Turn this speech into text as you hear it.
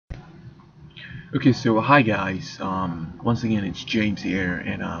Okay, so hi guys. Once again it's James here,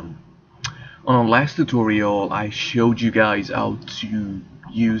 and on our last tutorial I showed you guys how to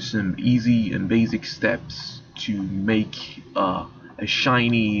use some easy and basic steps to make a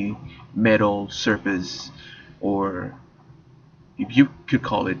shiny metal surface, or if you could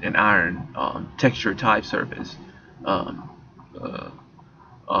call it an iron texture type surface. Um, uh,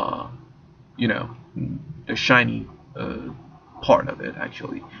 uh, you know, the shiny part of it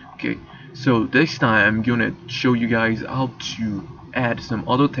actually. Okay, so this time I'm gonna show you guys how to add some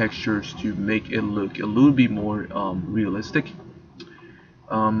other textures to make it look a little bit more realistic.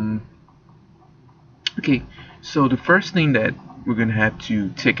 um, okay, so the first thing that we're gonna have to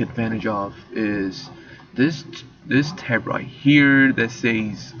take advantage of is this this tab right here that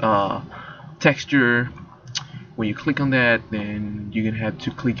says texture. When you click on that, then you're gonna have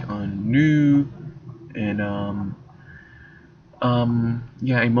to click on new, and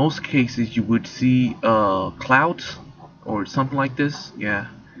yeah, in most cases you would see clouds or something like this. Yeah,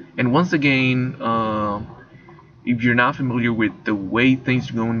 and once again, if you're not familiar with the way things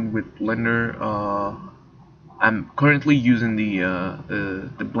are going with Blender, I'm currently using the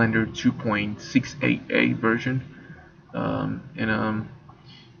Blender 2.68a version, and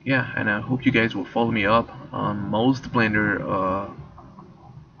yeah, and I hope you guys will follow me up. Most Blender,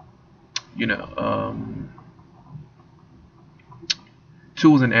 you know,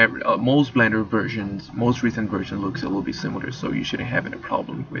 tools and most Blender versions, most recent version looks a little bit similar, so you shouldn't have any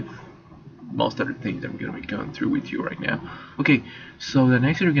problem with most other things I'm going to be going through with you right now. Okay, so the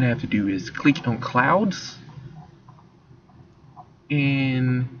next thing you're going to have to do is click on clouds,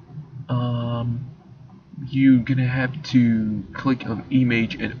 and um, you're going to have to click on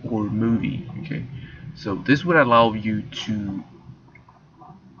image and or movie. Okay, so this would allow you to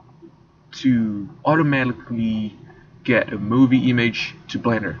automatically get a movie image to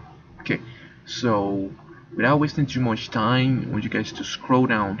Blender. Okay, so without wasting too much time, I want you guys to scroll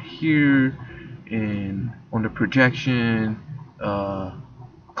down here, and on the projection,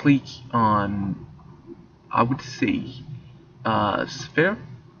 click on, I would say, sphere.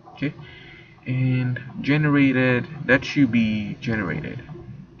 Okay, and generated, that should be generated.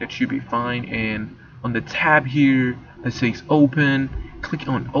 That should be fine. And on the tab here that says open, click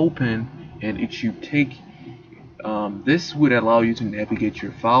on open, and it should take this would allow you to navigate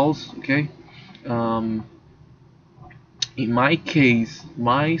your files. Okay, um, in my case,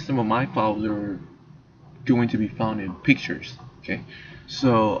 my some of my files are going to be found in pictures. Okay,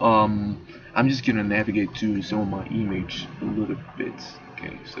 so I'm just gonna navigate to some of my image a little bit.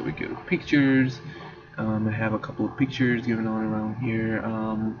 Okay, so we go to pictures. I have a couple of pictures given on around here.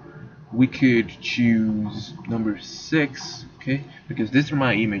 We could choose number 6, okay, because these are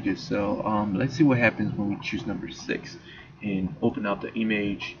my images. So let's see what happens when we choose number 6 and open up the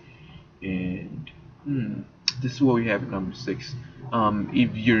image. And this is what we have at number 6.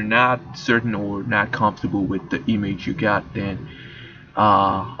 If you're not certain or not comfortable with the image you got, then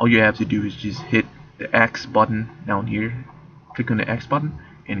all you have to do is just hit the X button down here, click on the X button,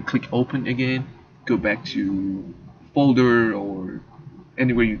 and click open again. Go back to folder or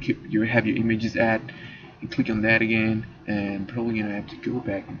anywhere you have your images at, and click on that again. And probably gonna have to go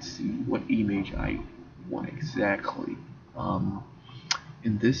back and see what image I want exactly. Um,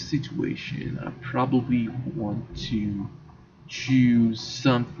 in this situation, I probably want to choose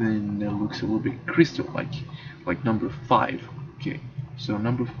something that looks a little bit crystal like number 5. Okay, so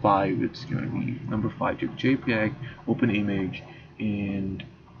number 5, it's going to be number 5 to JPEG, open image, and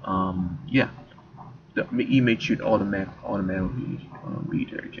yeah, the image should automatically be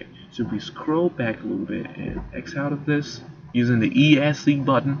there. Okay, so we scroll back a little bit and X out of this using the ESC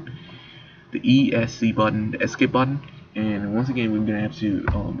button, the escape button, and once again we're gonna have to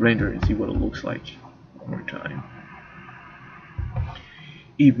render and see what it looks like one more time.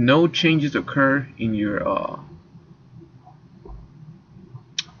 If no changes occur in your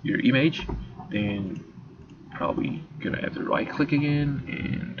image, then probably gonna have to right click again,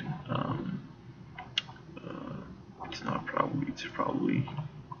 and it's not probably, it's probably,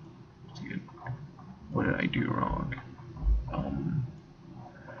 what did I do wrong? Um,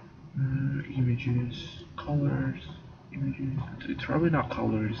 Images, colors, images, it's probably not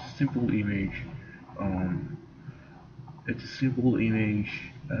colors, simple image. Um, it's a simple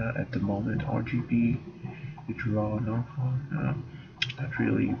image at the moment, RGB, it's raw, no, not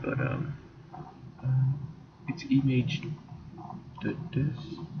really, but it's image, the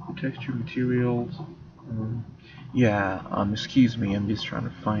texture materials. Um, yeah, excuse me, I'm just trying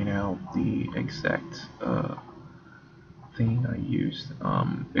to find out the exact thing I used.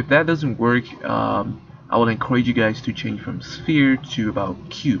 If that doesn't work, I would encourage you guys to change from sphere to about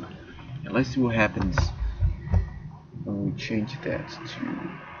cube. And let's see what happens when we change that to,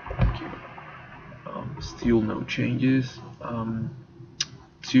 okay, still no changes.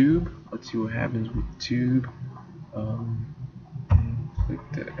 Tube, let's see what happens with tube. Click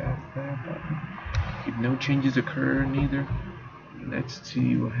the add that button. If no changes occur neither, let's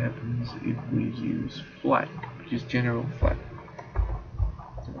see what happens if we use flat, just general flat.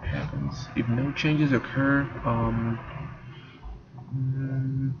 So what happens if no changes occur?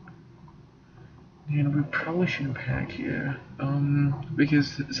 And we probably shouldn't pack here,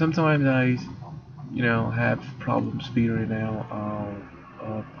 because sometimes I, have problems figuring out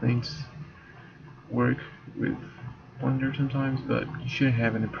how things work with Blender sometimes, but you shouldn't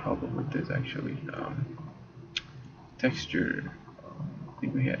have any problem with this actually. Texture, I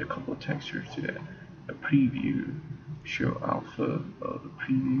think we had a couple of textures to that. A preview, show alpha of the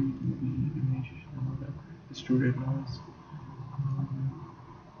preview movie image, distorted noise.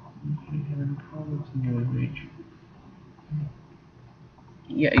 You shouldn't have any problems in your image.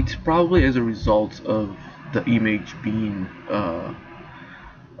 Yeah, it's probably as a result of the image being a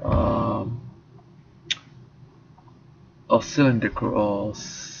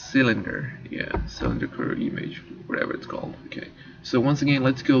cylinder, yeah, cylindrical image, whatever it's called. Okay, so once again,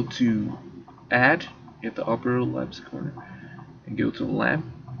 let's go to add at the upper left corner and go to lamp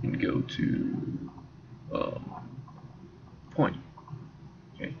and go to point.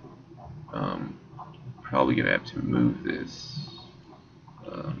 Okay, probably gonna have to move this.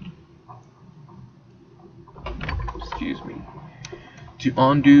 Excuse me. To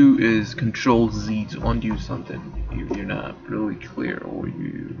undo is Control Z to undo something if you're not really clear or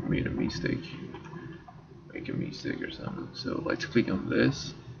you made a mistake. Make a mistake or something. So let's click on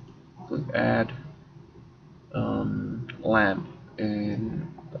this. Click add lamp and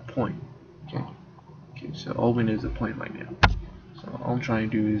a point. Okay. Okay. So all we need is a point right now. So all I'm trying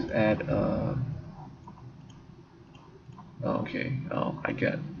to do is add. Okay. Oh, I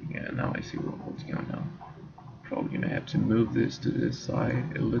get. Yeah. Now I see what's going on. Probably gonna have to move this to this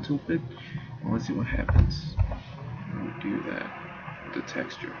side a little bit, and let's see what happens when we do that with the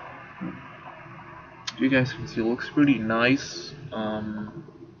texture. You guys can see it looks pretty nice.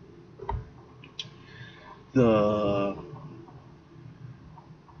 The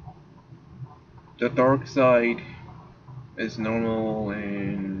dark side is normal,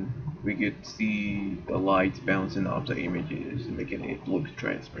 and we get to see the lights bouncing off the images and making it look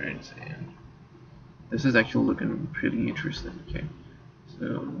transparent. And this is actually looking pretty interesting. Okay, so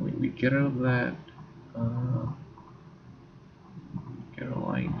when we get out of that, get a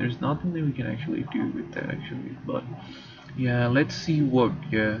line. There's nothing that we can actually do with that actually, but yeah, let's see what we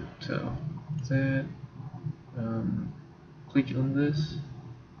get. So that click on this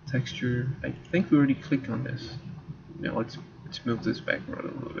texture. I think we already clicked on this. Now let's move this backward a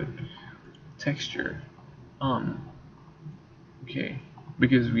little bit. Texture. Okay.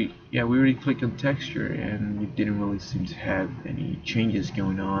 Because we already clicked on texture and we didn't really seem to have any changes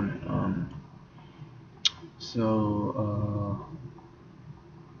going on.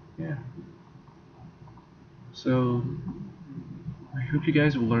 Yeah. So I hope you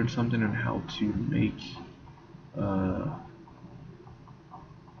guys will learn something on how to make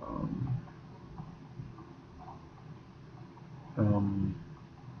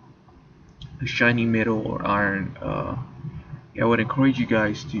a shiny metal or iron. I would encourage you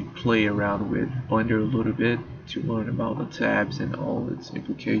guys to play around with Blender a little bit to learn about the tabs and all its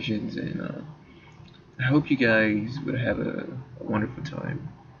implications, and I hope you guys would have a wonderful time.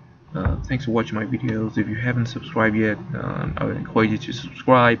 Thanks for watching my videos. If you haven't subscribed yet, I would encourage you to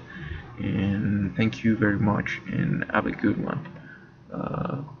subscribe, and thank you very much, and have a good one.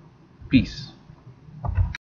 Peace.